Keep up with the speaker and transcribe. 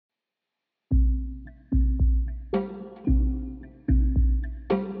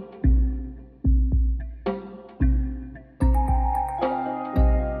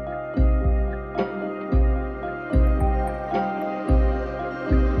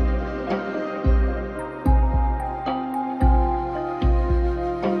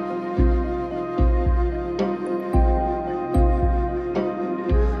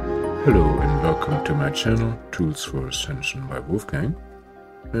listening to my channel, Tools for Ascension by Wolfgang,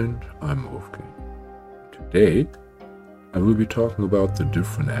 and I'm Wolfgang. Today, I will be talking about the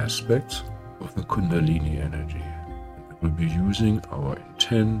different aspects of the Kundalini energy. We will be using our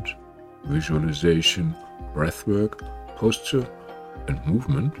intent, visualization, breathwork, posture, and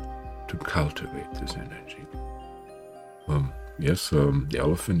movement to cultivate this energy. The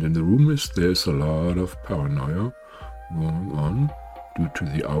elephant in the room is there's a lot of paranoia going on due to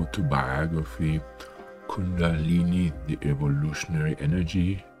the autobiography Kundalini, the Evolutionary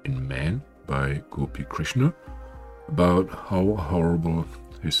Energy in Man by Gopi Krishna, about how horrible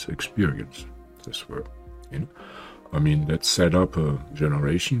his experiences were. That set up a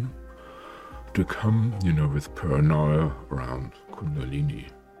generation to come, with paranoia around Kundalini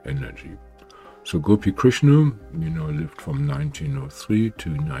energy. So Gopi Krishna, lived from 1903 to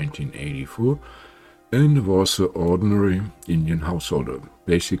 1984 and was an ordinary Indian householder,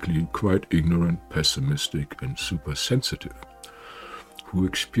 basically quite ignorant, pessimistic, and super sensitive, who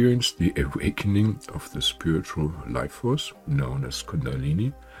experienced the awakening of the spiritual life force, known as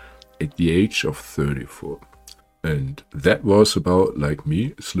Kundalini, at the age of 34. And that was about like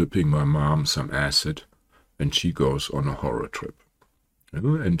me slipping my mom some acid and she goes on a horror trip.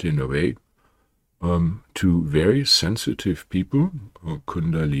 And in a way, to very sensitive people,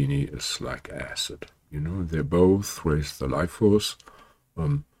 Kundalini is like acid. They both raise the life force,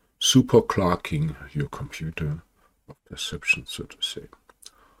 super clocking your computer of perception, so to say.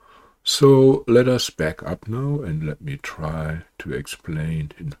 So let us back up now and let me try to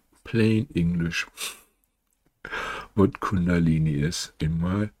explain in plain English what Kundalini is in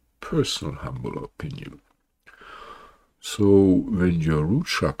my personal humble opinion. So when your root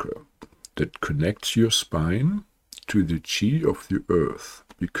chakra that connects your spine to the chi of the earth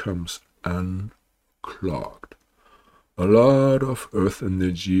becomes unclogged, a lot of earth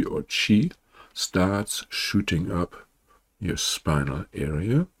energy or chi starts shooting up your spinal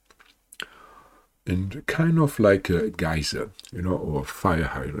area, and kind of like a geyser, or a fire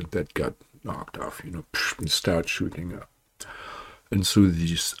hydrant that got knocked off, and start shooting up. And so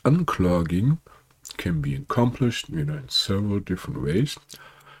this unclogging can be accomplished, in several different ways.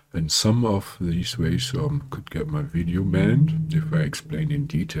 And some of these ways could get my video banned if I explain in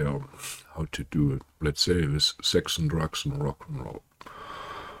detail how to do it, let's say with sex and drugs and rock and roll.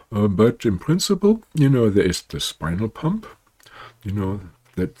 But in principle, there is the spinal pump,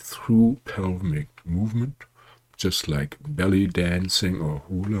 that through pelvic movement, just like belly dancing or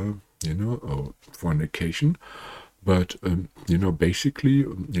hula, or fornication. But, basically,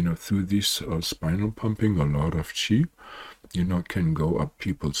 through this spinal pumping, a lot of chi, can go up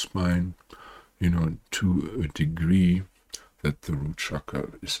people's spine, to a degree that the root chakra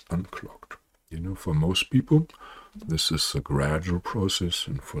is unclogged. For most people, this is a gradual process,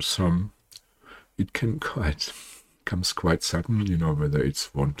 and for some, it comes quite sudden, whether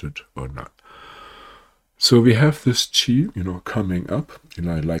it's wanted or not. So we have this chi, coming up,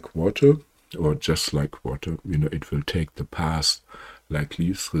 like water, or just like water, it will take the path like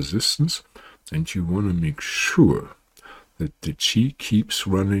least resistance, and you want to make sure that the chi keeps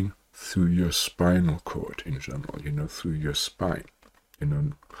running through your spinal cord in general, through your spine.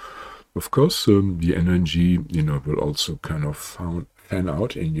 Of course, the energy, will also kind of fan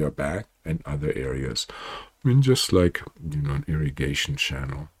out in your back and other areas. Just like, an irrigation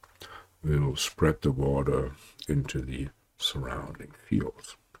channel will spread the water into the surrounding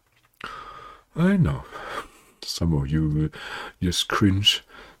fields. I know, some of you will just cringe,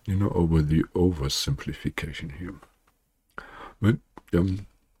 over the oversimplification here. But,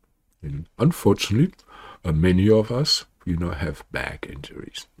 unfortunately, many of us, have back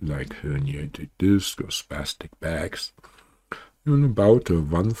injuries, like herniated disc or spastic backs. About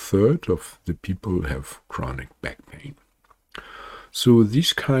 1/3 of the people have chronic back pain. So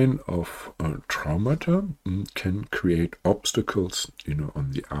these kind of traumata can create obstacles,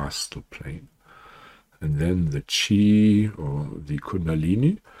 on the astral plane. And then the chi or the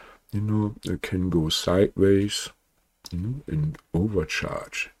Kundalini, can go sideways, and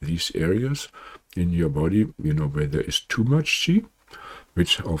overcharge these areas in your body, where there is too much chi,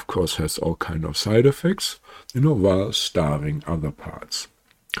 which of course has all kind of side effects, while starving other parts.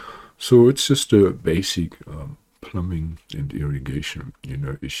 So it's just a basic plumbing and irrigation,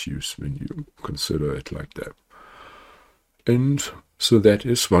 issues when you consider it like that. And so that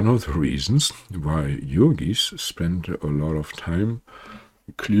is one of the reasons why yogis spend a lot of time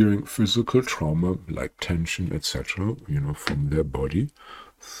clearing physical trauma like tension, etc., from their body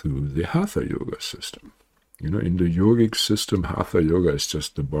through the Hatha Yoga system. In the yogic system, Hatha Yoga is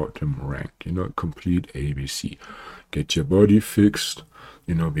just the bottom rank, complete ABC. Get your body fixed,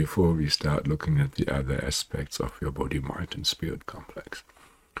 before we start looking at the other aspects of your body, mind, and spirit complex.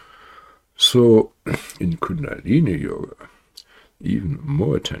 So, in Kundalini Yoga, even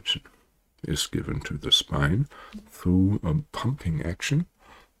more attention is given to the spine through a pumping action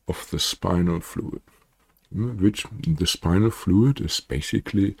of the spinal fluid, which the spinal fluid is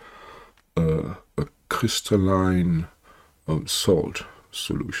basically a crystalline salt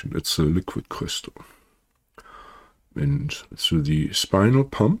solution. It's a liquid crystal. And so the spinal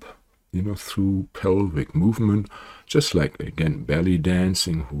pump, through pelvic movement, just like, again, belly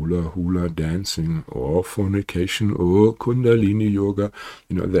dancing, hula dancing, or fornication, or Kundalini Yoga,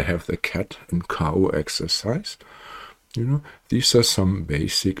 they have the cat and cow exercise. These are some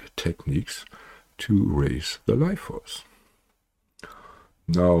basic techniques to raise the life force.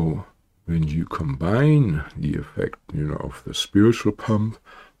 Now, when you combine the effect, of the spiritual pump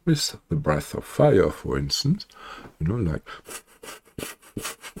with the breath of fire, for instance, like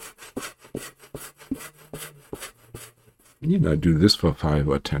do this for 5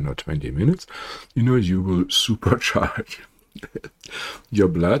 or 10 or 20 minutes, you will supercharge your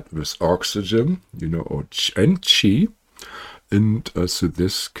blood with oxygen, and chi, and so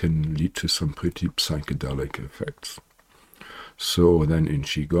this can lead to some pretty psychedelic effects. So then in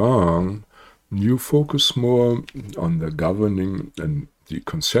Qigong, you focus more on the governing and the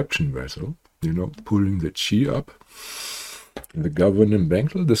conception vessel, pulling the chi up. The governing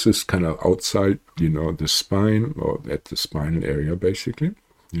bangle, this is kind of outside, the spine, or at the spinal area, basically,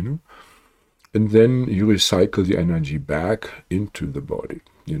 And then you recycle the energy back into the body,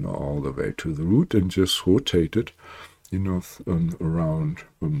 all the way to the root, and just rotate it, around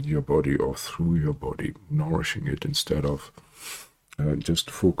your body or through your body, nourishing it instead of just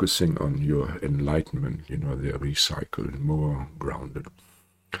focusing on your enlightenment, the recycled, more grounded.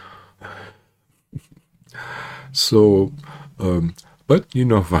 So, but,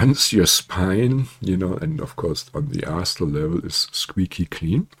 once your spine, and of course on the astral level is squeaky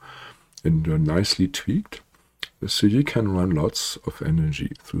clean and nicely tweaked, so you can run lots of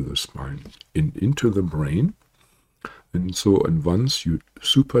energy through the spine into the brain. And once you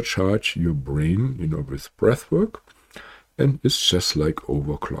supercharge your brain, with breath work, and it's just like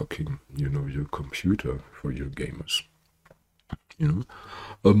overclocking, your computer for your gamers.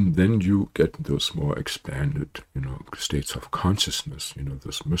 Then you get those more expanded, states of consciousness,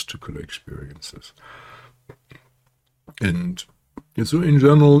 those mystical experiences. And so in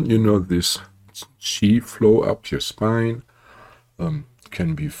general, this chi flow up your spine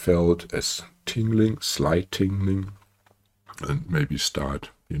can be felt as tingling, slight tingling, and maybe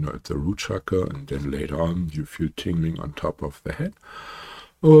start, at the root chakra, and then later on you feel tingling on top of the head.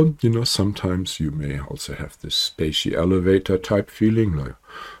 Or, sometimes you may also have this spacey elevator type feeling, like,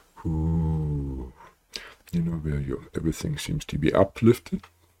 ooh, where everything seems to be uplifted.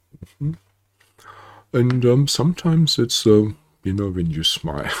 And sometimes it's, when you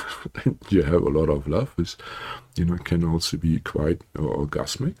smile and you have a lot of love, is, can also be quite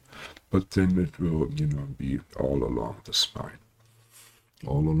orgasmic, but then it will, be all along the spine,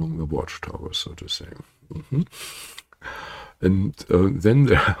 all along the watchtower, so to say. And then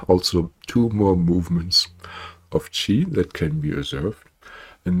there are also 2 more movements of chi that can be observed.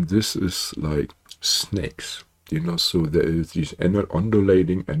 And this is like snakes, so there is these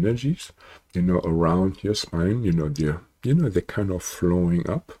undulating energies, around your spine, they're kind of flowing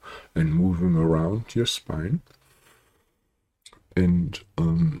up and moving around your spine. And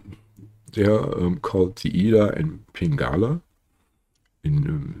they are called the Ida and Pingala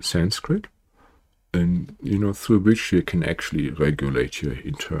in Sanskrit. And, through which you can actually regulate your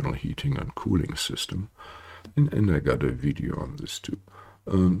internal heating and cooling system. And I got a video on this too.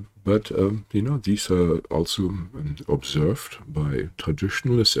 But these are also observed by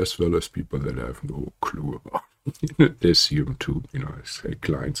traditionalists as well as people that have no clue about it. They assume too, as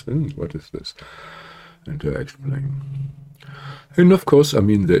clients, what is this? And I explain. And of course,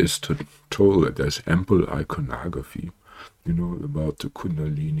 there is there's ample iconography, about the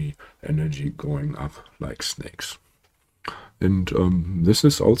Kundalini energy going up like snakes. And this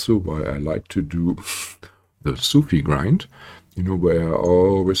is also why I like to do the Sufi grind, where I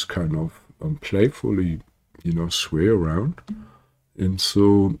always kind of playfully, sway around. And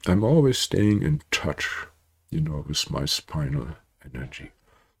so I'm always staying in touch, with my spinal energy,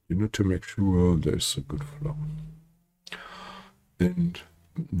 to make sure there's a good flow. And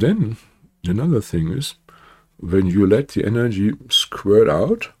then another thing is, when you let the energy squirt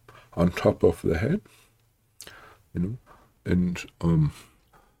out on top of the head, and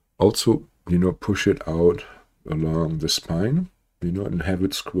also, push it out along the spine, and have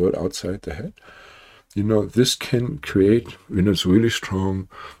it squirt outside the head, this can create, when it's really strong,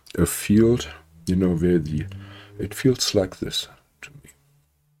 a field, where it feels like this to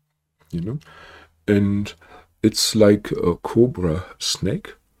me, and it's like a cobra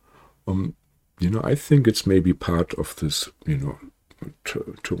snake. I think it's maybe part of this,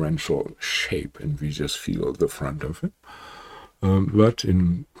 torrential shape, and we just feel the front of it. But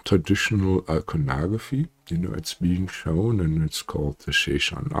in traditional iconography, it's being shown, and it's called the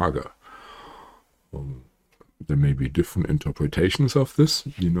Sheshanaga. There may be different interpretations of this,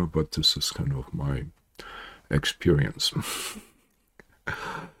 but this is kind of my experience.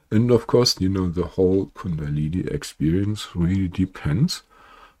 And of course, the whole Kundalini experience really depends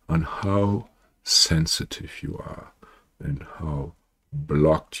on how sensitive you are and how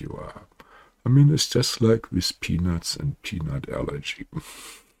blocked you are. I mean, it's just like with peanuts and peanut allergy.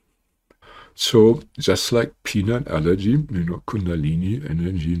 So, just like peanut allergy, Kundalini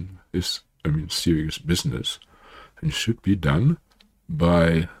energy is, serious business, and should be done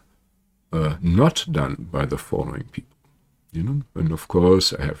by, not done by the following people. And of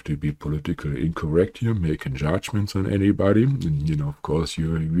course, I have to be politically incorrect here, making judgments on anybody. And, of course,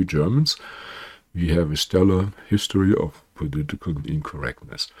 we Germans, we have a stellar history of political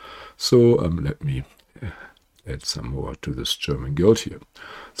incorrectness. So let me add some more to this German guilt here.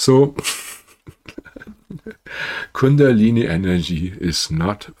 So, Kundalini energy is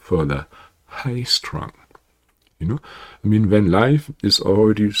not for the high-strung. When life is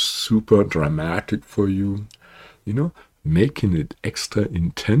already super dramatic for you, making it extra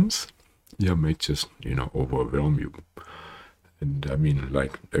intense, may just, overwhelm you. And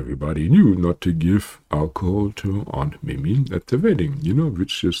like everybody knew not to give alcohol to Aunt Mimi at the wedding,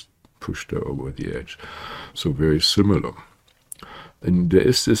 which just pushed her over the edge. So very similar. And there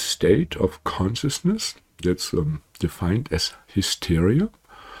is this state of consciousness that's defined as hysteria,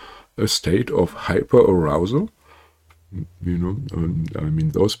 a state of hyperarousal.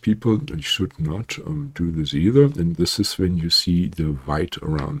 Those people should not do this either. And this is when you see the white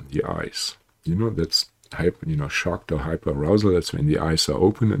around the eyes. That's shocked or hyperarousal. That's when the eyes are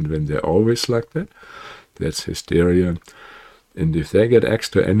open, and when they're always like that, that's hysteria. And if they get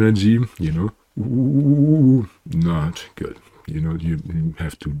extra energy, not good. You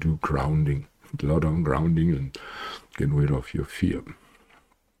have to do grounding, a lot of grounding, and get rid of your fear.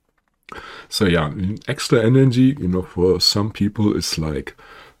 So extra energy, for some people it's like,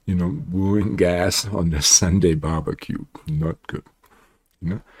 blowing gas on a Sunday barbecue. Not good.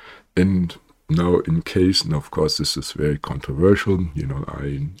 And now in case, and of course this is very controversial,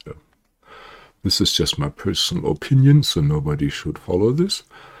 this is just my personal opinion, so nobody should follow this.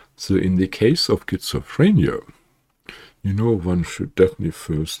 So in the case of schizophrenia, one should definitely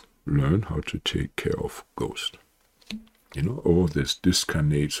first learn how to take care of ghosts. All these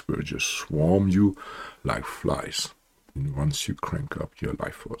discarnates will just swarm you like flies once you crank up your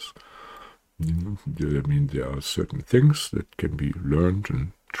life force. There are certain things that can be learned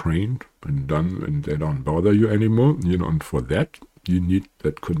and trained and done, and they don't bother you anymore, and for that, you need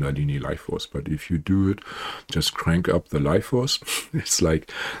that Kundalini life force. But if you do it, just crank up the life force, it's like,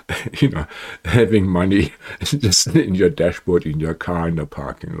 having money just in your dashboard, in your car, in the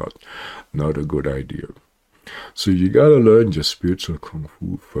parking lot. Not a good idea. So you gotta learn your spiritual kung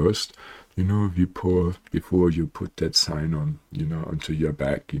fu first, before you put that sign on, onto your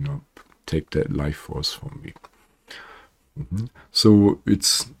back, take that life force from me. So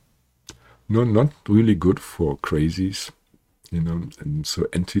it's not really good for crazies, and so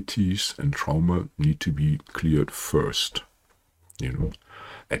entities and trauma need to be cleared first,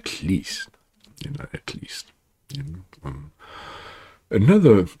 at least.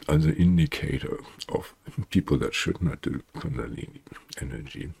 Another indicator of people that should not do Kundalini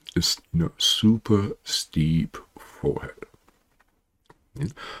energy is super steep forehead,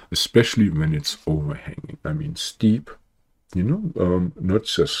 especially when it's overhanging. Steep, not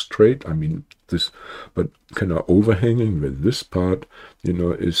just straight. This, but kind of overhanging, where this part,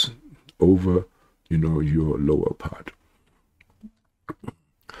 is over, your lower part.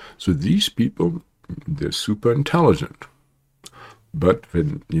 So these people, they're super intelligent. But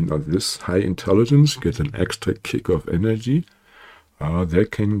when, this high intelligence gets an extra kick of energy, they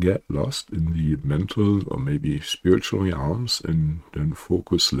can get lost in the mental or maybe spiritual realms, and then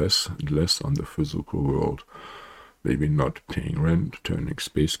focus less and less on the physical world. Maybe not paying rent, turning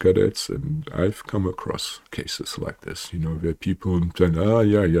space cadets. And I've come across cases like this, where people said,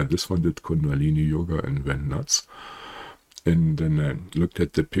 this one did Kundalini yoga and went nuts. And then I looked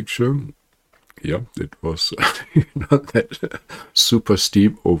at the picture. Yeah, it was that super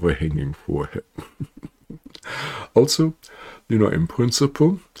steep overhanging forehead. Also, in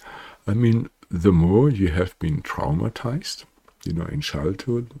principle, the more you have been traumatized, in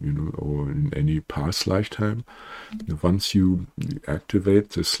childhood, or in any past lifetime, once you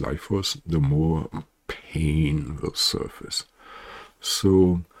activate this life force, the more pain will surface.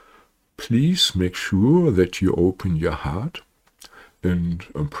 So please make sure that you open your heart and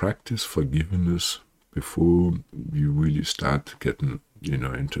practice forgiveness before you really start getting,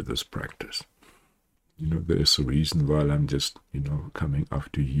 into this practice. There's a reason why I'm just, coming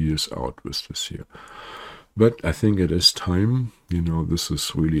after years out with this here. But I think it is time, this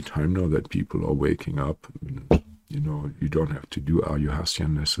is really time now that people are waking up. And, you don't have to do Ayurveda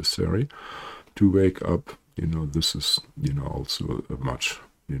necessary to wake up. This is, also a much,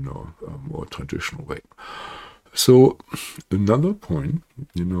 a more traditional way. So another point,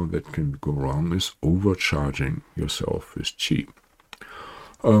 that can go wrong is overcharging yourself with chi.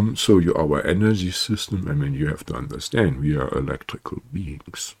 So our energy system, you have to understand, we are electrical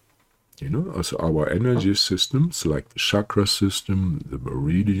beings. Also our energy systems, like the chakra system, the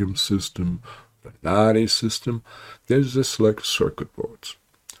meridian system, the nadi system, there's just like circuit boards.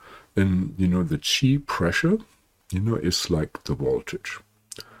 And, the chi pressure, is like the voltage.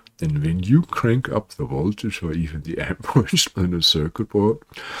 And when you crank up the voltage or even the amperage on a circuit board,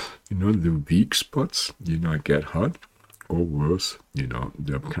 the weak spots, get hot, or worse, they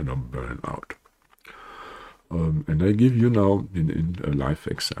kind of burn out. And I give you now in a live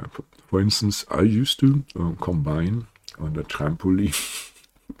example. For instance, I used to combine on a trampoline,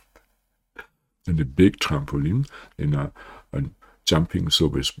 in a big trampoline, in a jumping, so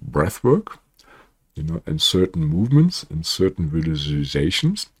with breath work, and certain movements and certain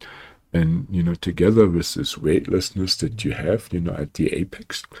visualizations. And, together with this weightlessness that you have, at the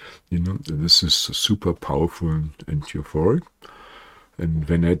apex, this is super powerful and euphoric. And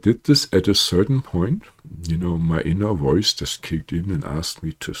when I did this at a certain point, my inner voice just kicked in and asked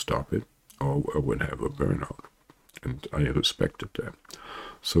me to stop it, or I would have a burnout. And I respected that.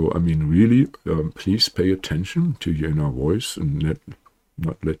 So, really, please pay attention to your inner voice and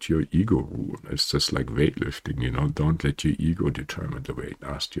not let your ego rule. It's just like weightlifting, don't let your ego determine the weight,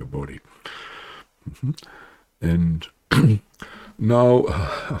 ask your body. And now,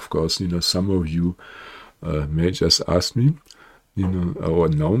 of course, some of you may just ask me, or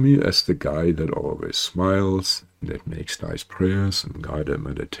know me as the guy that always smiles, that makes nice prayers and guided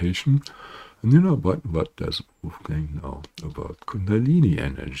meditation. And what does Wolfgang know about Kundalini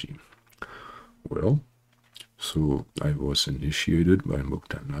energy? Well, so I was initiated by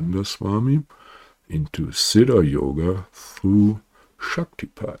Muktananda Swami into Siddha Yoga through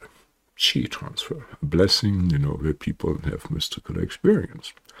Shaktipat, chi transfer, a blessing, where people have mystical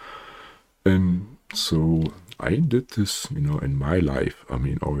experience. And so I did this, in my life,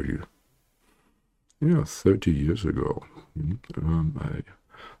 already, 30 years ago. I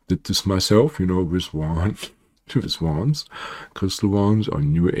did this myself, with wands, crystal wands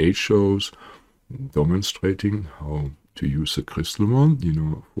on New Age shows, demonstrating how to use a crystal wand,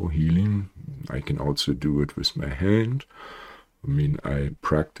 for healing. I can also do it with my hand. I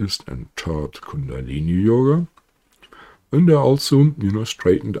practiced and taught Kundalini Yoga. And I also,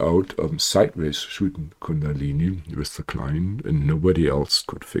 straightened out sideways shooting Kundalini with the client, and nobody else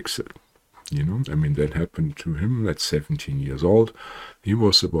could fix it. That happened to him at 17 years old. He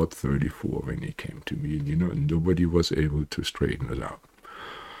was about 34 when he came to me, and nobody was able to straighten it out.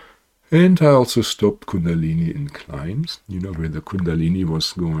 And I also stopped Kundalini in clients, where the Kundalini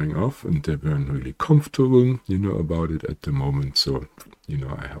was going off and they weren't really comfortable, about it at the moment. So,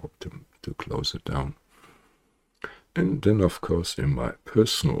 I helped them to close it down. And then, of course, in my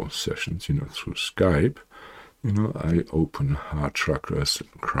personal sessions, through Skype, I open heart chakras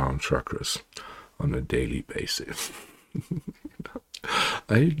and crown chakras on a daily basis.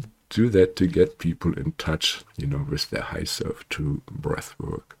 I do that to get people in touch, with their high self through breath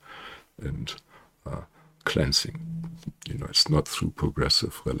work and cleansing. It's not through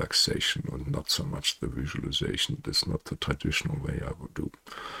progressive relaxation or not so much the visualization. That's not the traditional way I would do.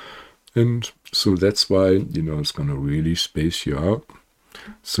 And so that's why, it's going to really space you out.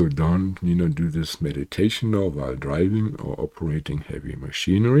 So don't, do this meditation now while driving or operating heavy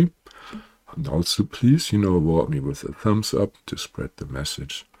machinery. And also please, award me with a thumbs up to spread the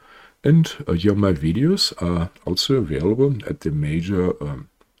message. And my videos are also available at the major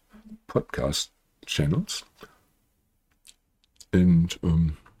podcast channels. And,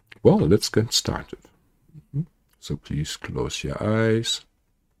 let's get started. So please close your eyes.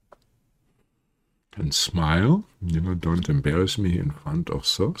 And smile, don't embarrass me in front of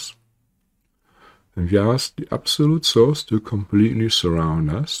Source. And we ask the Absolute Source to completely surround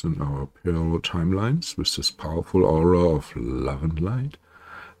us in our parallel timelines with this powerful aura of love and light,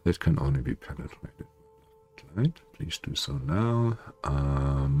 that can only be penetrated by light. Please do so now.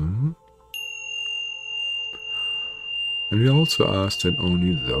 And we also ask that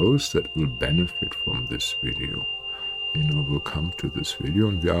only those that will benefit from this video, will come to this video,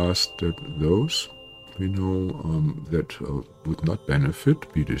 and we ask that those, that would not benefit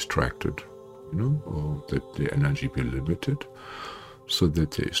be distracted, or that the energy be limited, so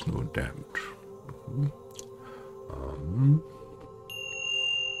that there is no damage.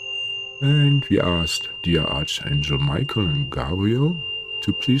 And we asked dear Archangel Michael and Gabriel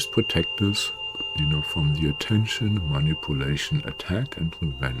to please protect us, from the attention, manipulation, attack, and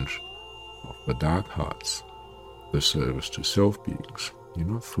revenge of the dark hearts, the service to self beings,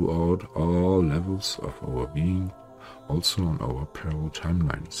 throughout all levels of our being, also on our parallel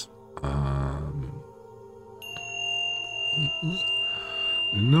timelines.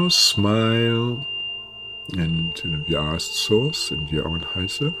 And now smile, and we asked Source and your own high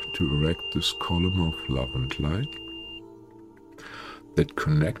self to erect this column of love and light that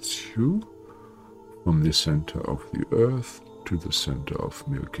connects you from the center of the Earth to the center of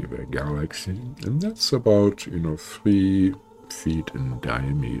Milky Way galaxy, and that's about 3 feet in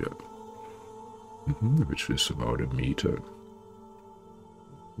diameter, which is about 1 meter.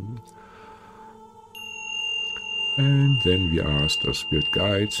 And then we asked our spirit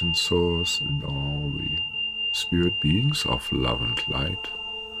guides and Source and all the spirit beings of love and light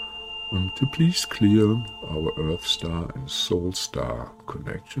to please clear our Earth Star and Soul Star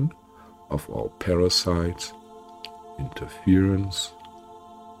connection of all parasites, interference,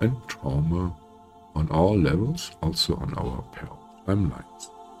 and trauma on all levels, also on our parallel timelines.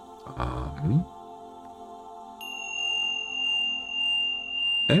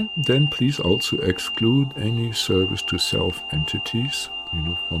 And then please also exclude any service to self entities,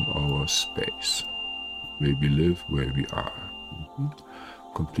 from our space, where we live, where we are.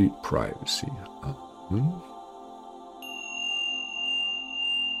 Complete privacy.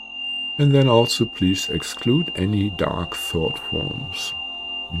 And then also please exclude any dark thought forms,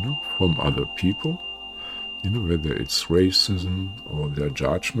 from other people, whether it's racism or their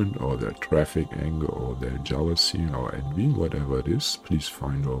judgment or their traffic anger or their jealousy or envy, whatever it is, please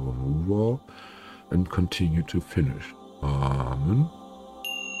find or remove all and continue to finish. Amen.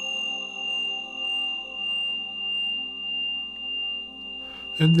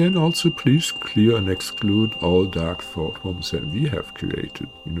 And then also please clear and exclude all dark thought forms that we have created,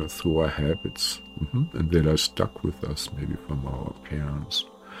 through our habits, and that are stuck with us, maybe from our parents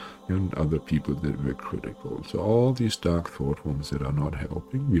and other people that were critical. So all these dark thought forms that are not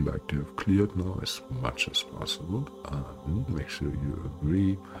helping, we like to have cleared now as much as possible. Make sure you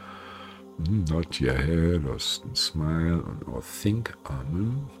agree. Nod your head or smile or think.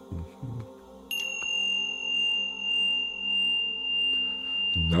 Amen.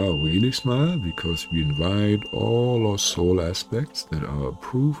 Now really smile, because we invite all our soul aspects that are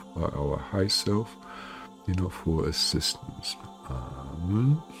approved by our high self, for assistance.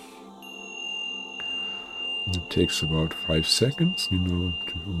 It takes about 5 seconds,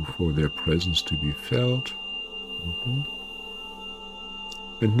 for their presence to be felt.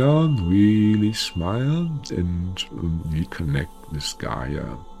 And now really smile, and we connect with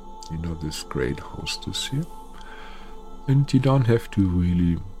Gaia, this great hostess here. And you don't have to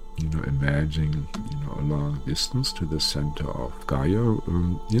really, imagine, a long distance to the center of Gaia,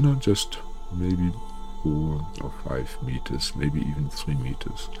 just maybe 4 or 5 meters, maybe even 3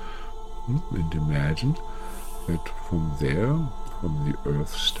 meters. And imagine that from there, from the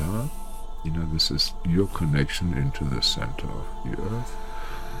Earth Star, this is your connection into the center of the Earth.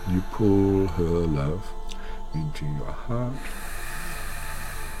 You pull her love into your heart.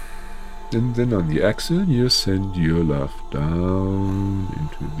 And then on the axle, you send your love down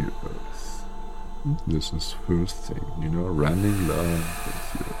into the Earth. This is first thing, running love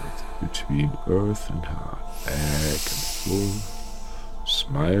with the Earth, between Earth and heart, back and forth.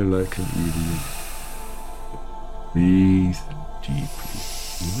 Smile like an idiot. Breathe deeply.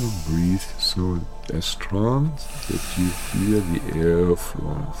 Breathe so as strong that you feel the air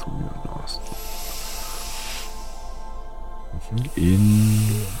flowing through your nostrils. In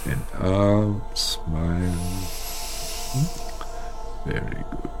and out, smile. Very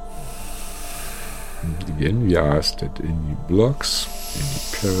good. And again, we ask that any blocks, any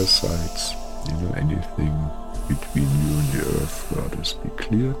parasites, anything between you and the Earth Goddess be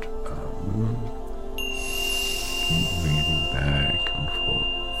cleared. Keep breathing back and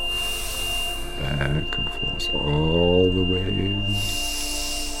forth, all the way in,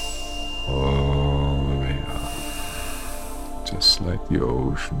 all the way out. Just like the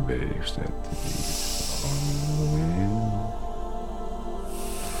ocean waves that the beach all the way in,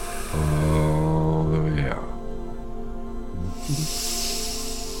 all the way out.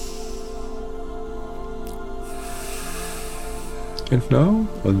 And now,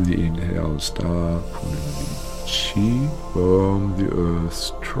 on the inhale, start pulling the chi from the earth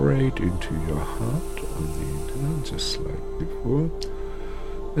straight into your heart. On the inhale, just like before.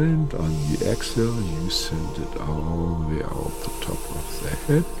 And on the exhale, you send it all the way out the top of the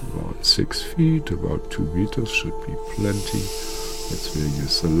head, about 6 feet, about 2 meters should be plenty. That's where your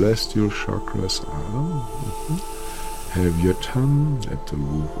celestial chakras are. Have your tongue at the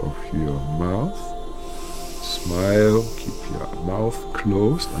roof of your mouth. Smile, keep your mouth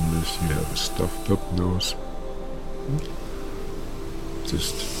closed unless you have a stuffed up nose.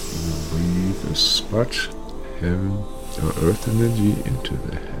 Just breathe as much heaven or earth energy into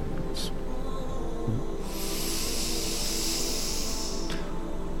the heavens.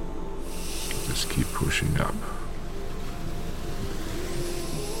 Just keep pushing up.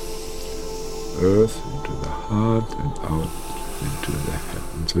 Earth into the heart and out into the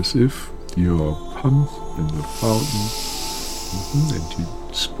heavens, as if you're pumped in the fountain, and you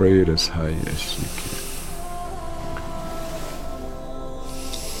spray it as high as you can.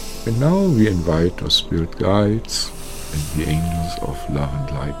 And now we invite our spirit guides and the angels of love and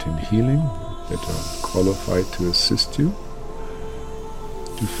light and healing that are qualified to assist you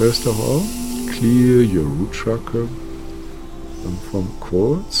to first of all clear your root chakra from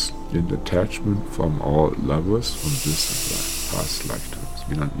cords and attachment from all lovers from this and past lifetimes.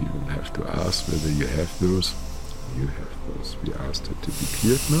 We don't even have to ask whether you have those. You have those. We asked it to be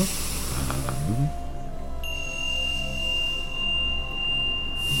cleared now.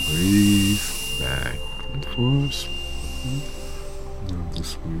 Breathe back and forth. Now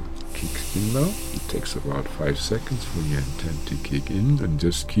this will kick in now. It takes about 5 seconds for your intent to kick in, and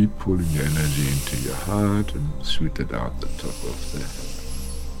just keep pulling your energy into your heart and shoot it out the top of the head.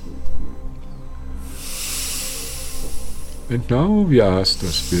 And now we ask the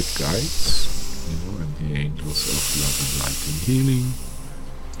spirit guides, and the angels of love and light and healing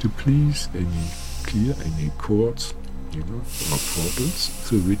to please clear any cords, or portals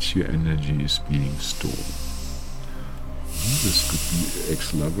through which your energy is being stored. This could be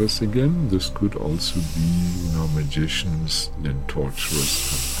ex-lovers again. This could also be, magicians and torturers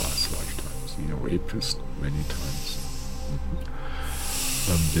from past lifetimes. Rapists many times.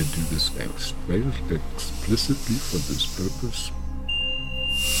 They do this explicitly for this purpose.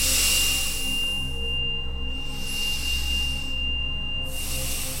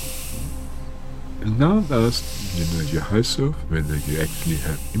 And now ask your high self whether you actually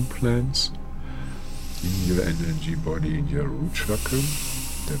have implants in your energy body, in your root chakra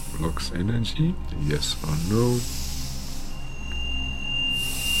that blocks energy, yes or no.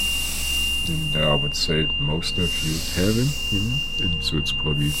 And I would say most of you haven't, and so it's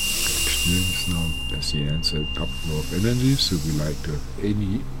probably experience now as the answer, upflow of energy. So we like to have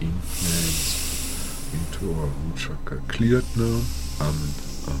any implants into our root chakra cleared now.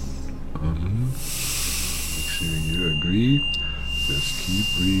 Make sure you agree. Just keep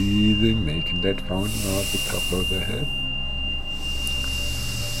breathing, making that fountain out the top of the head.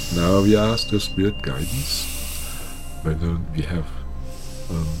 Now we ask the spirit guidance whether we have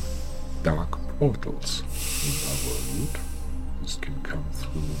dark portals in our root. This can come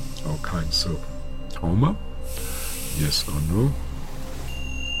through all kinds of trauma, yes or no.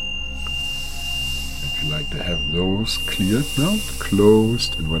 If you like to have those cleared now,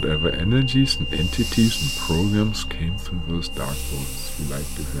 closed, and whatever energies and entities and programs came through those dark portals, we like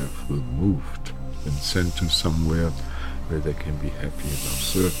to have removed and sent to somewhere where they can be happy and of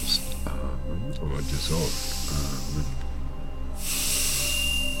service, or dissolved.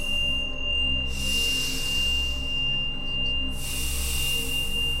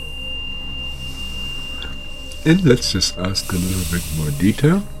 And let's just ask a little bit more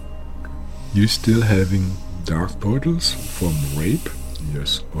detail. You still having dark portals from rape?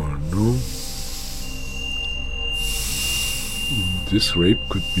 Yes or no? This rape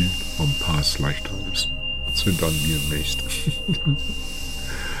could be from past lifetimes. So don't be amazed.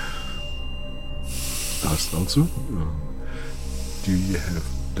 Ask also, do you have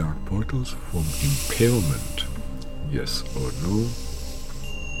dark portals from impalement? Yes or no?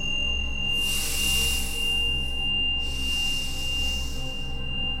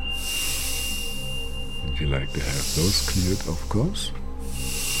 You like to have those cleared, of course.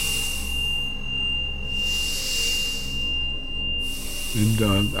 And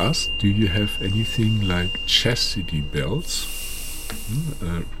ask, do you have anything like chastity belts?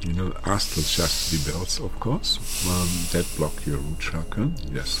 Astral chastity belts, of course, that block your root chakra,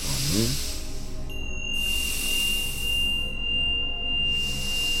 yes or no?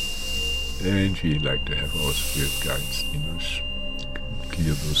 And we like to have our spirit guides,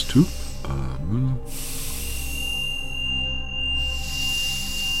 clear those two.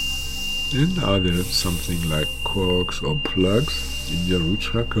 And are there something like corks or plugs in your root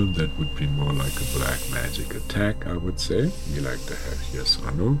chakra? That would be more like a black magic attack, I would say. You like to have yes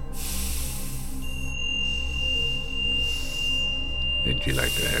or no. And you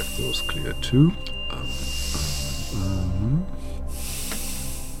like to have those clear too.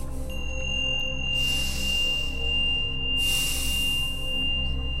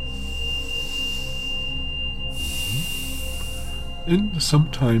 And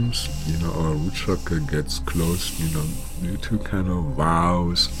sometimes, our root chakra gets close, due to kind of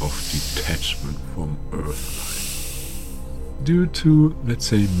vows of detachment from earth life. Due to, let's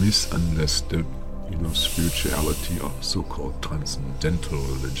say, misunderstood, spirituality or so-called transcendental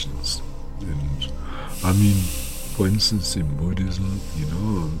religions. And I mean, for instance, in Buddhism,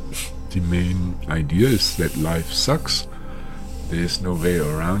 the main idea is that life sucks. There's no way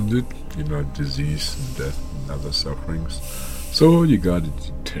around it, disease and death and other sufferings. So you gotta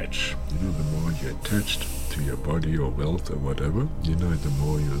detach. The more you're attached to your body or wealth or whatever, the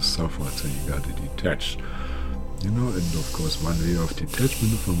more you'll suffer. So you gotta detach. And of course, one way of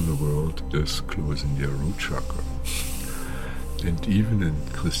detachment from the world is closing your root chakra. And even in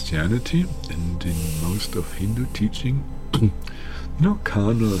Christianity and in most of Hindu teaching,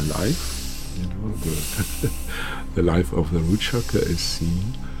 carnal life, the life of the root chakra is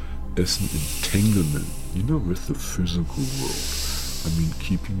seen as an entanglement, with the physical world. I mean,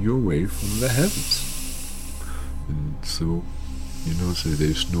 keeping you away from the heavens. And so, so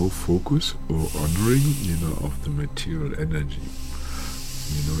there's no focus or honoring, of the material energy.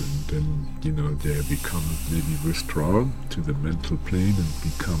 And then, they become maybe withdrawn to the mental plane and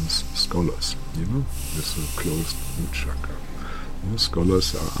becomes scholars, with a closed root chakra.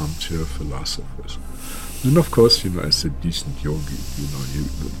 Scholars are armchair philosophers. And of course, as a decent yogi, you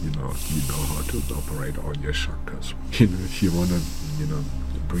know how to operate all your chakras. If you want to,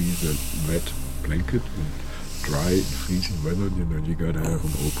 breathe a wet blanket and dry and freezing weather, you gotta have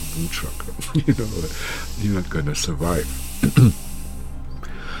an open root chakra. You're not gonna survive.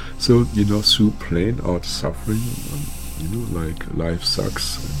 So, through plain out suffering, like life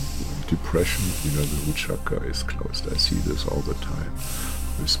sucks and depression, the root chakra is closed. I see this all the time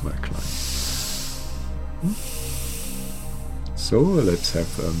with my clients. So let's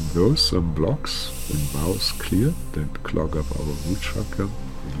have those blocks and vows cleared that clog up our root chakra.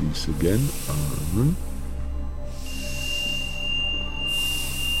 Release again.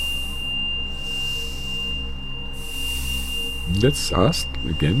 Let's ask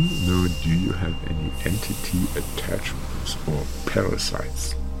again, do you have any entity attachments or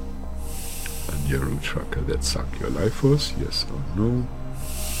parasites on your root chakra that suck your life force? Yes or no?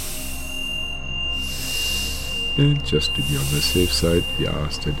 And just to be on the safe side, we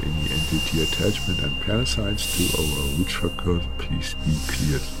ask that any entity attachment and parasites to our root chakra please be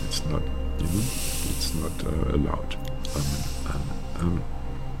cleared. It's not, it's not allowed. Amen.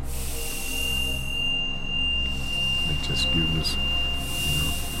 Let's just give this,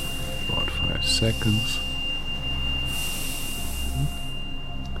 about 5 seconds.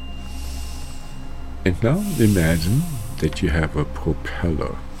 And now imagine that you have a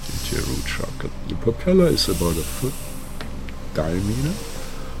propeller into your root chakra. The propeller is about 1 foot diameter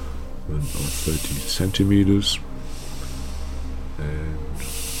or 30 centimeters, and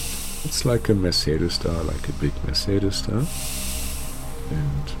it's like a Mercedes star, like a big Mercedes star.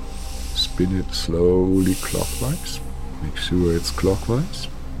 And spin it slowly clockwise. Make sure it's clockwise.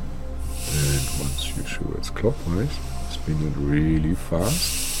 And once you're sure it's clockwise, spin it really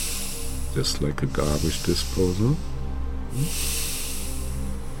fast, just like a garbage disposal.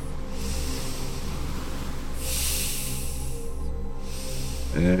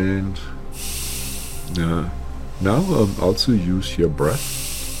 And now also use your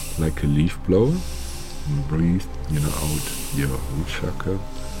breath like a leaf blower and breathe out your root chakra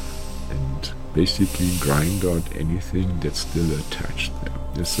and basically grind out anything that's still attached there.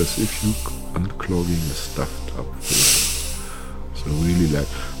 It's as if you unclogging a stuffed up fish. So really like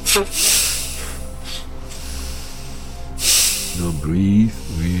now breathe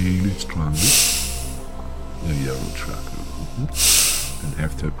really strongly in your root chakra. And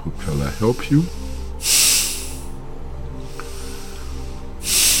have that propeller help you.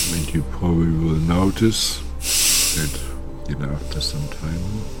 And you probably will notice that after some time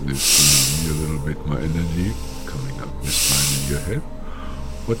there's going to be a little bit more energy coming up this time in your head.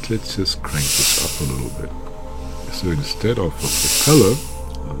 But let's just crank this up a little bit. So instead of a propeller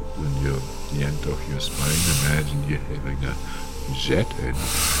on the end of your spine, imagine you're having a jet engine.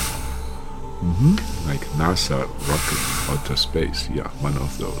 Like NASA rocket, outer space. Yeah, one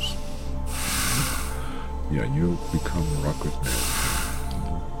of those. Yeah, you become rocket man,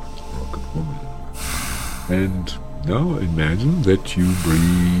 rocket woman. And now imagine that you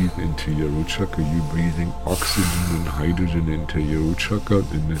breathe into your root chakra. You breathing oxygen and hydrogen into your root chakra,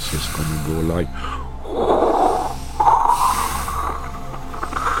 and this is gonna go like.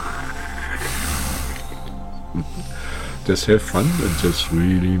 Just have fun and just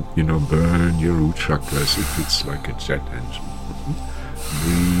really, burn your root chakra as if it's like a jet engine.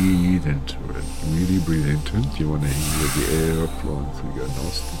 Breathe into it. Really breathe into it. You want to hear the air flowing through your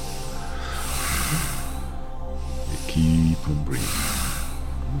nostrils. Keep on breathing.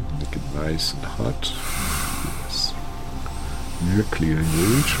 Make it nice and hot. Yes. You're clearing your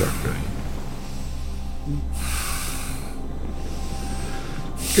root chakra.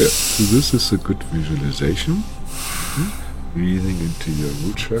 Good. So this is a good visualization. Breathing into your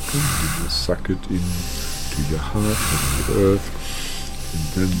root chakra. You just suck it into your heart and the earth. And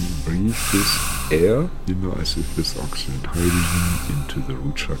then breathe this air, as if this oxygen and hydrogen into the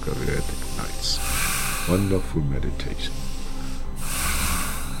root chakra where it ignites. Wonderful meditation.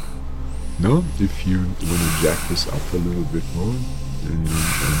 Now, if you want to jack this up a little bit more, then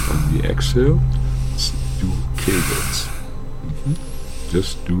on the exhale, do Kegels.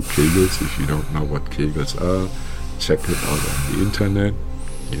 Just do Kegels. If you don't know what Kegels are, check it out on the internet,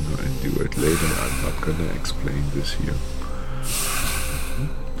 and do it later. I'm not going to explain this here.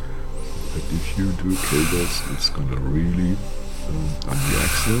 But if you do Kegels, it's going to really, on the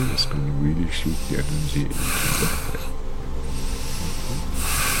exhale, it's going to really shoot the energy into the head.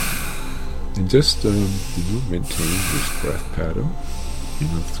 And just, maintain this breath pattern,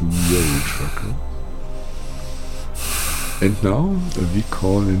 through your root chakra. And now we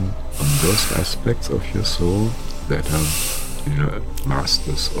call in on those aspects of your soul that are,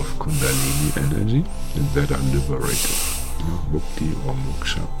 masters of Kundalini energy and that are liberated, mukti or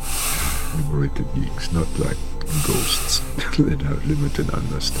moksha. Liberated beings, not like ghosts that have limited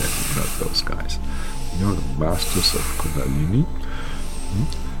understanding, not those guys. Masters of Kundalini.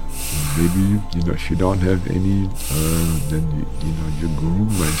 Maybe, if you don't have any, then, your guru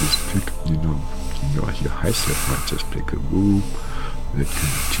might just pick, your high self might just pick a guru that can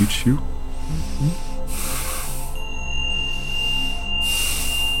teach you.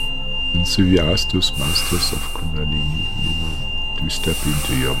 And so we ask those masters of Kundalini, to step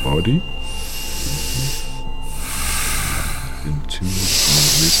into your body and to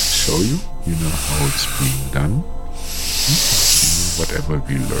show you, how it's being done. Whatever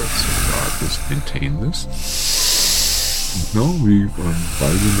we learn so far, just maintain this. And now while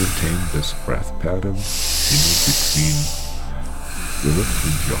we maintain this breath pattern, between your earth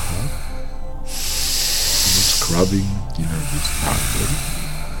and your heart, scrubbing, this pathway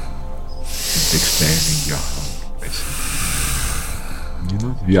and expanding your heart, basically.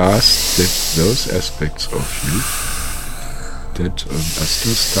 We ask that those aspects of you that are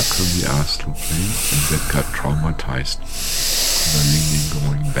still stuck on the astral plane and that got traumatized,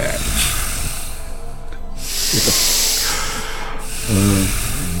 going bad.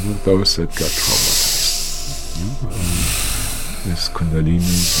 Those that got traumatized. This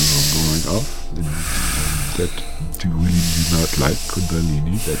Kundalini, going off, and that do really do not like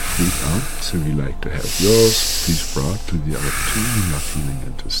Kundalini, that freak out, so we like to have yours, please brought to the other two, healing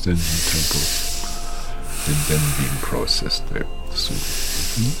into ascension temple, and then being processed there. So,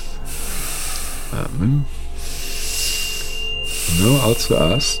 Amen. Now also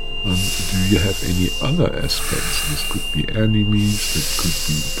ask, do you have any other aspects? This could be enemies, that could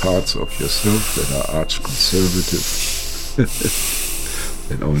be parts of yourself that are arch-conservative,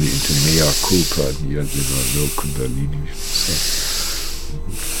 and only into mea culpa, no Kundalini stuff.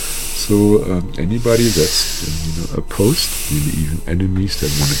 So anybody that's opposed, maybe even enemies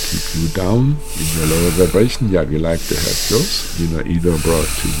that want to keep you down in your lower vibration, we like to have those, either brought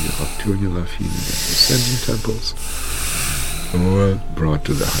to the Nocturnal Healing and Ascension temples, or brought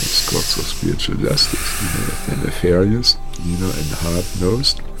to the highest courts of spiritual justice. If they're nefarious, and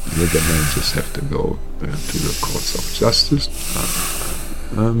hard-nosed, you're gonna just have to go to the courts of justice.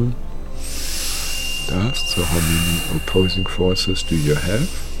 So how many opposing forces do you have?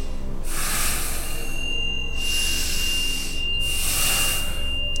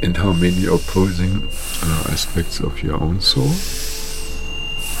 And how many opposing aspects of your own soul?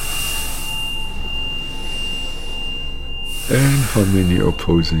 And how many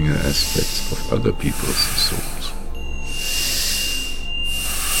opposing aspects of other people's souls?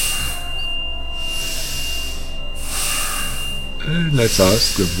 And let's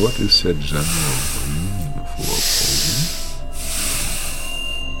ask them, what is that general reason for opposing?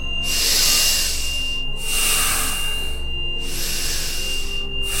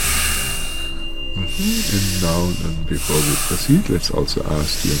 And now, before we proceed, let's also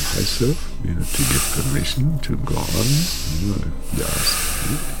ask your high self, to give permission to go on. If you ask,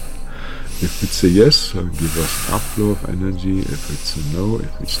 if it's a yes, give us upflow of energy. If it's a no,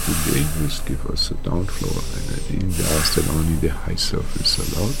 if it's too dangerous, give us a downflow of energy. And we ask that only the high self is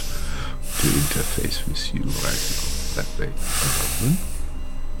allowed to interface with you right now. That way.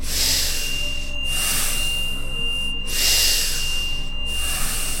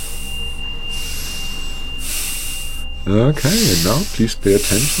 Okay, and now please pay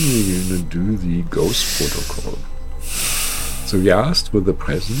attention. We're going to do the ghost protocol. So we asked for the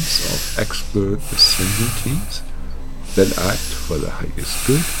presence of expert ascending teams that act for the highest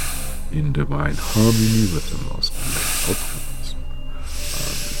good in divine harmony with the most great outcomes.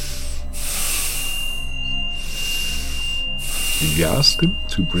 And we ask them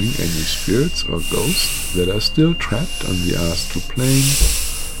to bring any spirits or ghosts that are still trapped on the astral plane,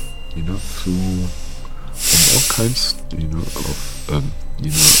 through all kinds, of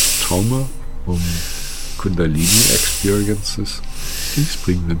trauma from Kundalini experiences. Please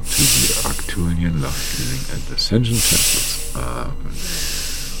bring them to the Arcturian love healing and ascension temples.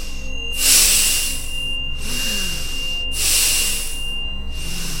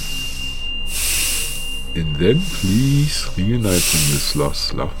 And then please reunite them with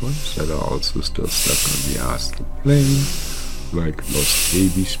lost loved ones that are also still stuck on the astral plane, like lost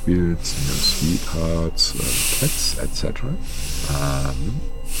baby spirits, sweethearts, pets, etc.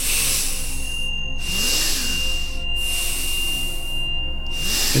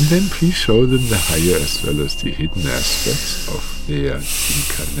 And then please show them the higher as well as the hidden aspects of their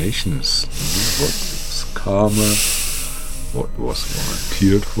incarnations. What was karma, what was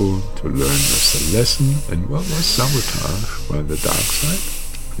volunteered for to learn as a lesson, and what was sabotage by the dark side.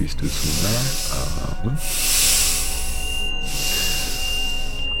 Please do so now.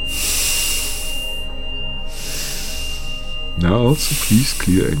 Now also please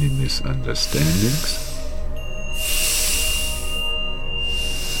clear any misunderstandings.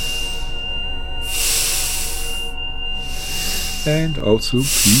 And also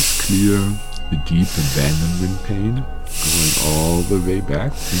please clear the deep abandonment pain going all the way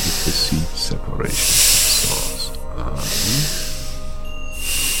back to the perceived separation from source.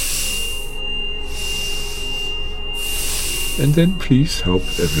 And then please help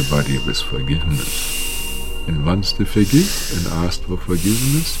everybody with forgiveness. And once they forgive and ask for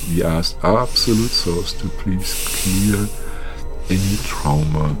forgiveness, we ask our Absolute Source to please clear any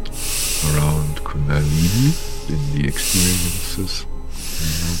trauma around Kundalini in the experiences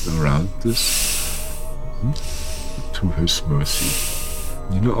around this to His mercy.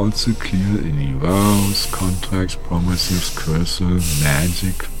 Also clear any vows, contracts, promises, curses,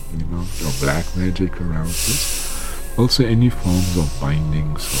 magic, or black magic around this. Also any forms of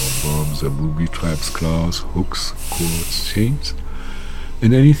bindings or bombs or booby traps, claws, hooks, cords, chains,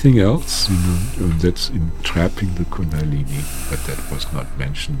 and anything else, that's entrapping the Kundalini, but that was not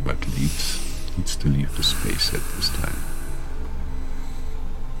mentioned, but needs to leave the space at this time.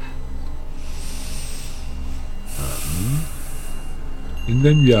 And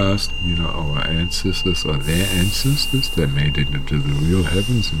then we asked, our ancestors or their ancestors that made it into the real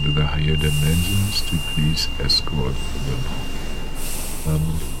heavens, into the higher dimensions, to please escort them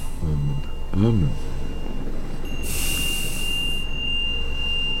home. Amen.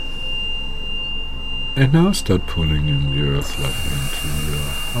 And now start pulling in the earth love into your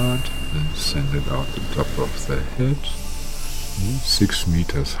heart and send it out the top of the head. 6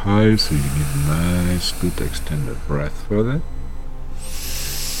 meters high, so you need a nice, good extended breath for that.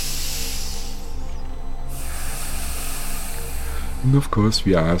 And of course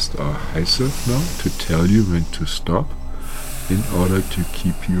we asked our high self now to tell you when to stop in order to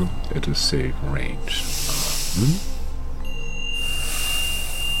keep you at a safe range.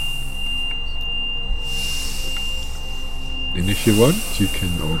 And if you want, you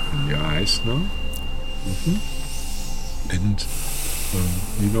can open your eyes now. And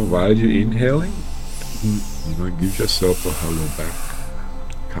while you're inhaling, give yourself a hollow back,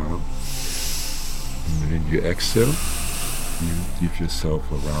 calm. And when you exhale, you give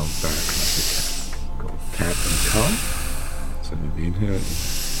yourself a round back like a cat. Go cat and cow. So you inhale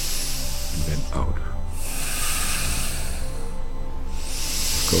and then out.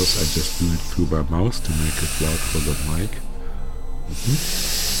 Of course, I just do it through my mouth to make it loud for the mic.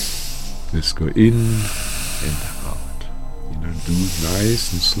 Just go in and out. Do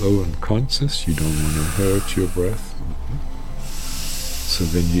nice and slow and conscious. You don't want to hurt your breath. So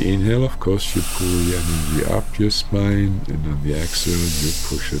when you inhale, of course, you pull the energy up your spine, and on the exhale, you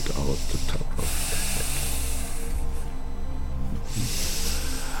push it out the top of the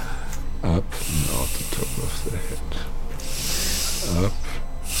head. Up and out of the head. Up,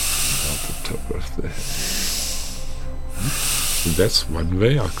 at the top of the head. So that's one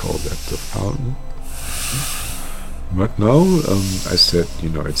way, I call that the fountain. But now, I said,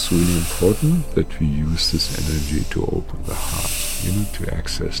 it's really important that we use this energy to open the heart, to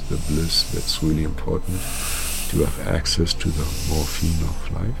access the bliss. That's really important, to have access to the morphine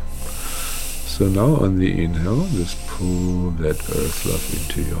of life. So now on the inhale, just pull that earth love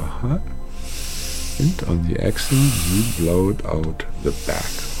into your heart. And on the exhale, you blow it out the back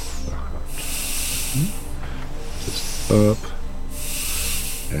of the heart. Just up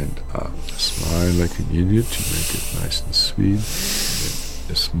and up. Smile like an idiot to make it nice and sweet.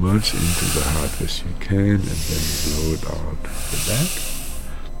 And as much into the heart as you can, and then blow it out the back.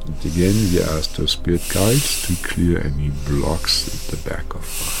 And again, we ask our spirit guides to clear any blocks at the back of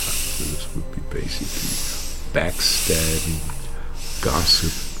our heart. So this would be basically backstabbing,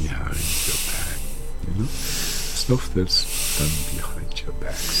 gossip behind your back. Stuff that's done behind your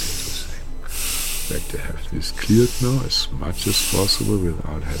back, so to say. I'd like to have this cleared now as much as possible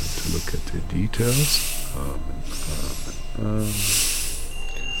without having to look at the details. And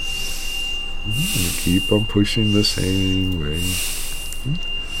keep on pushing the same way.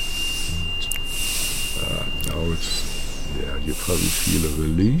 Now you probably feel a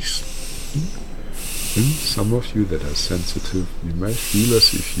release. And some of you that are sensitive, you might feel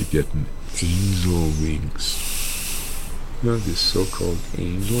as if you get an angel wings. These so-called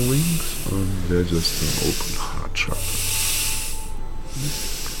angel wings, they're just an open heart chakra.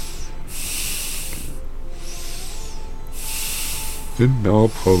 And now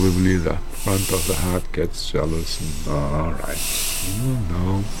probably the front of the heart gets jealous and alright,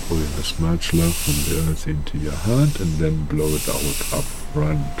 now pulling as much love from the earth into your heart and then blow it out up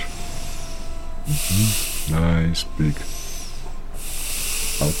front. Nice big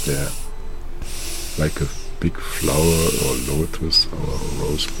out there, like a big flower or lotus or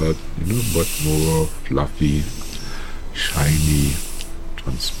rosebud, but more fluffy, shiny,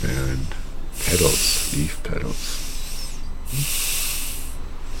 transparent petals, leaf petals.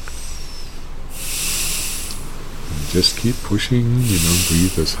 And just keep pushing,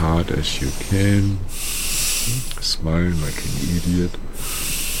 breathe as hard as you can, smile like an idiot.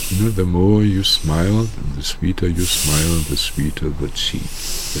 The more you smile, and the sweeter you smile, the sweeter the chi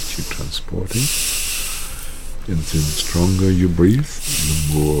that you're transporting. And the stronger you breathe,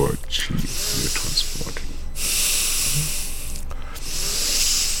 the more chi you're transporting.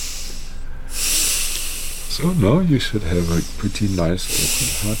 So now you should have a pretty nice open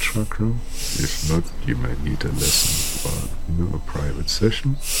heart chakra. If not, you might need a lesson or a private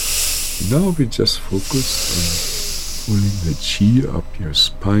session. Now we just focus on pulling the chi up your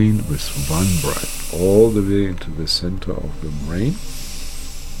spine with one breath, all the way into the center of the brain.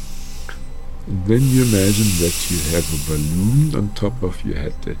 And then you imagine that you have a balloon on top of your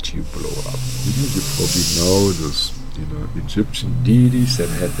head that you blow up. You probably know those, Egyptian deities that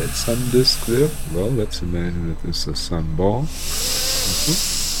had that sun disk there. Well, let's imagine that it's a sun ball.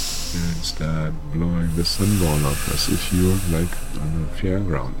 And start blowing the sun ball up as if you're like on a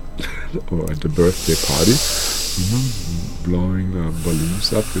fairground or at a birthday party. Blowing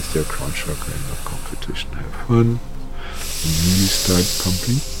balloons up with their crown chakra in a competition. Have fun. And really start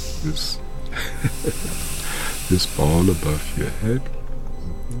pumping this this ball above your head.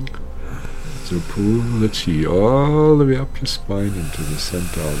 So pull the chi all the way up your spine into the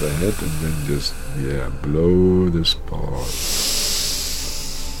center of the head, and then just blow this ball.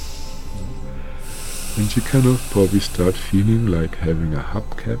 And you kind of probably start feeling like having a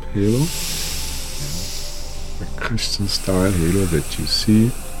hubcap halo. A Christian style halo that you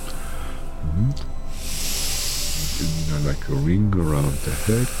see, like a ring around the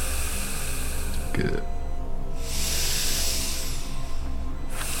head. Good.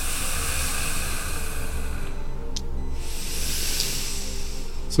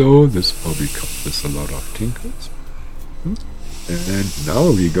 So this probably comes with a lot of tinkles. And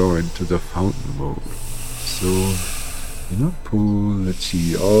now we go into the fountain mode. So pull the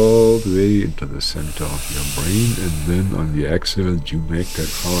chi all the way into the center of your brain, and then on the exhale you make that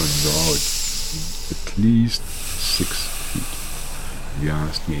fountain go out at least 6 feet. We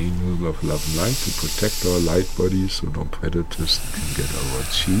ask the angels of love and light to protect our light bodies so no predators can get our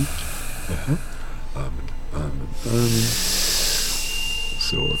chi. Amen, amen, amen.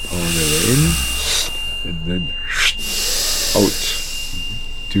 So all the way in, and then out,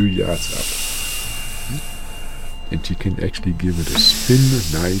 2 yards up. And you can actually give it a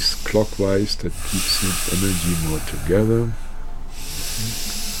spin, nice clockwise, that keeps the energy more together.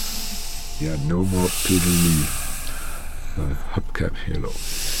 No more piddly hubcap halo.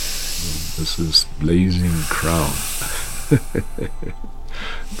 This is Blazing Crown.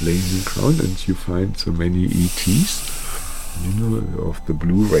 Blazing Crown, and you find so many ETs, of the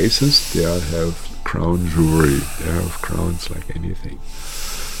blue races. They have crown jewelry. They have crowns like anything.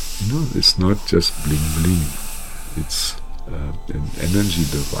 It's not just bling bling. It's an energy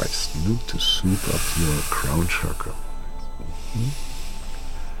device, to soup up your crown chakra.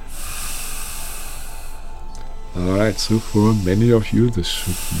 Alright, so for many of you this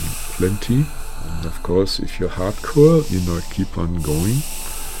should be plenty, and of course if you're hardcore, keep on going.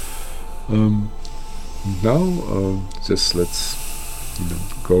 Now just let's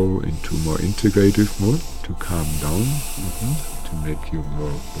go into more integrative mode to calm down, to make you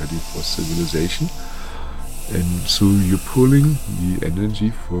more ready for civilization. And so you're pulling the energy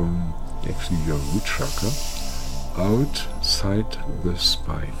from actually your root chakra outside the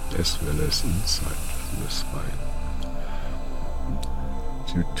spine as well as inside the spine.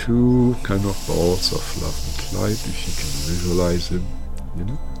 To two kind of balls of love and light, if you can visualize them.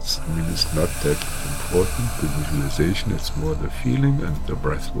 It's not that important, the visualization, it's more the feeling and the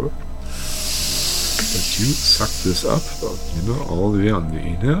breath work. But you suck this up, all the way on the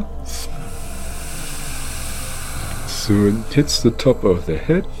inhale. So it hits the top of the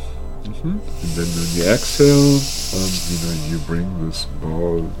head. And then when you exhale, you bring this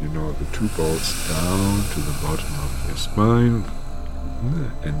ball, the two balls down to the bottom of your spine.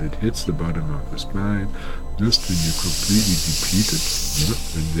 And it hits the bottom of the spine just when you're completely depleted,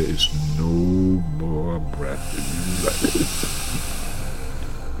 when there is no more breath in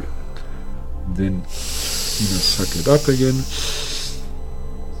you. Then suck it up again. So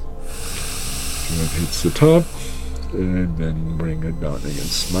it hits the top, and then bring it down again.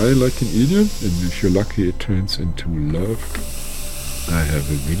 Smile like an idiot, and if you're lucky it turns into love. I have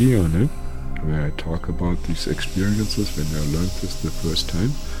a video on it where I talk about these experiences when I learned this the first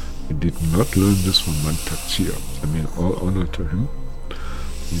time. I did not learn this from Mantak Chia. All honor to him.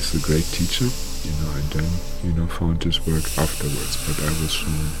 He's a great teacher. I then, found his work afterwards, but I was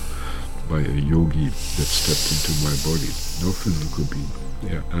shown by a yogi that stepped into my body. No physical being.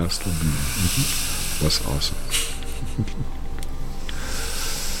 Yeah, astral being. Was awesome.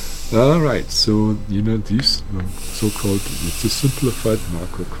 Alright, so these so-called, it's a simplified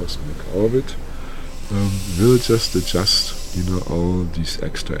macrocosmic orbit, will just adjust all this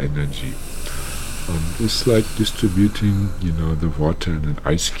extra energy. It's like distributing the water in an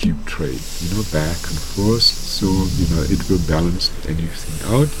ice cube tray, back and forth, so it will balance anything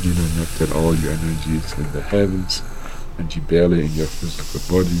out, not that all your energy is in the heavens and you barely in your physical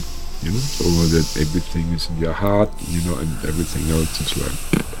body, or that everything is in your heart, and everything else is like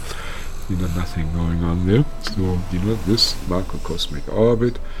nothing going on there. So this macrocosmic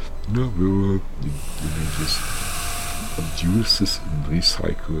orbit will just produce this and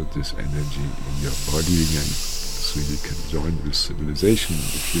recycle this energy in your body again, so you can join with civilization.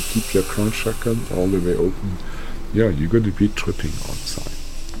 If you keep your crown chakra all the way open, you're going to be tripping outside,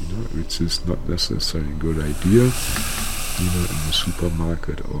 which is not necessarily a good idea, in the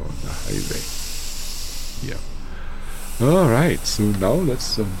supermarket or on the highway. Alright, so now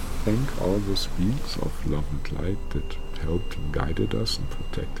let's thank all those beings of love and light that helped and guided us and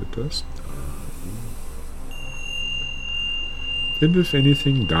protected us. And if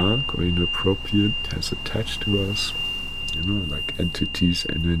anything dark or inappropriate has attached to us, like entities,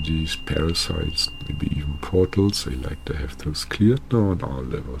 energies, parasites, maybe even portals, I like to have those cleared now on all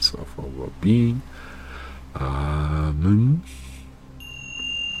levels of our being. Amen.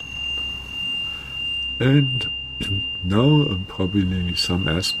 And now probably some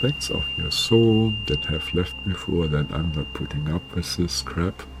aspects of your soul that have left before that I'm not putting up with this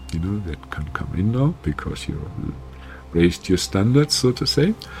crap, that can come in now because you raised your standards, so to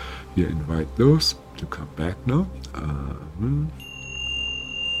say. You invite those to come back now.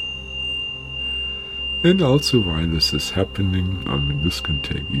 And also while this is happening, this can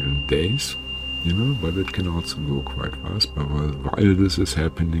take even days, but it can also go quite fast. But while this is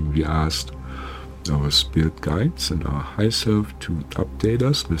happening, we asked our spirit guides and our high self to update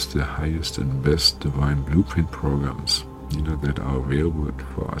us with the highest and best divine blueprint programs, that are available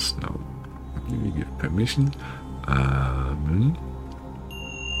for us now. We give permission. Amen.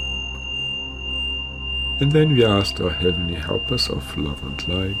 And then we asked our heavenly helpers of love and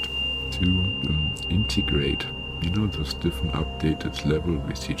light to integrate, those different updated levels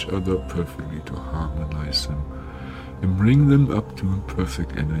with each other perfectly, to harmonize them and bring them up to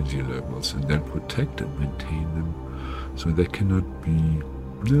perfect energy levels, and then protect and maintain them so they cannot be,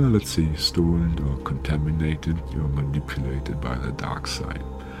 let's say, stolen or contaminated or manipulated by the dark side.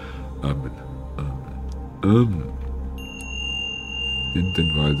 Amen. Amen. Amen. And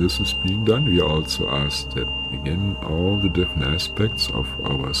then while this is being done, we also ask that again all the different aspects of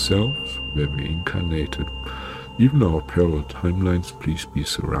ourselves, where we incarnated, even our parallel timelines, please be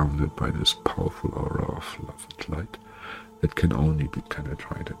surrounded by this powerful aura of love and light that can only be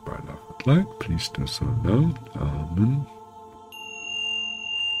penetrated by love and light. Please do so now. Amen.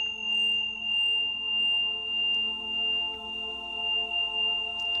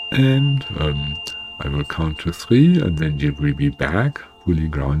 And I will count to 3, and then you will be back, fully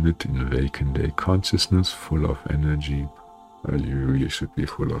grounded in awakened day consciousness, full of energy. Well, you really should be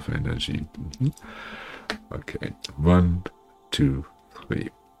full of energy. Okay, 1, 2, 3.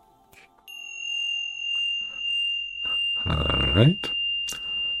 Alright.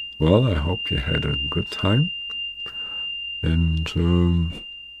 Well, I hope you had a good time. And, do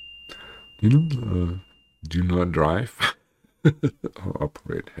not drive or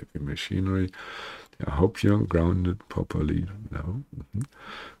operate heavy machinery. I hope you're grounded properly now.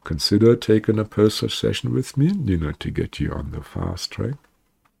 Consider taking a personal session with me, to get you on the fast track.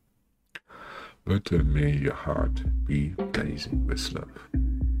 But may your heart be blazing with love.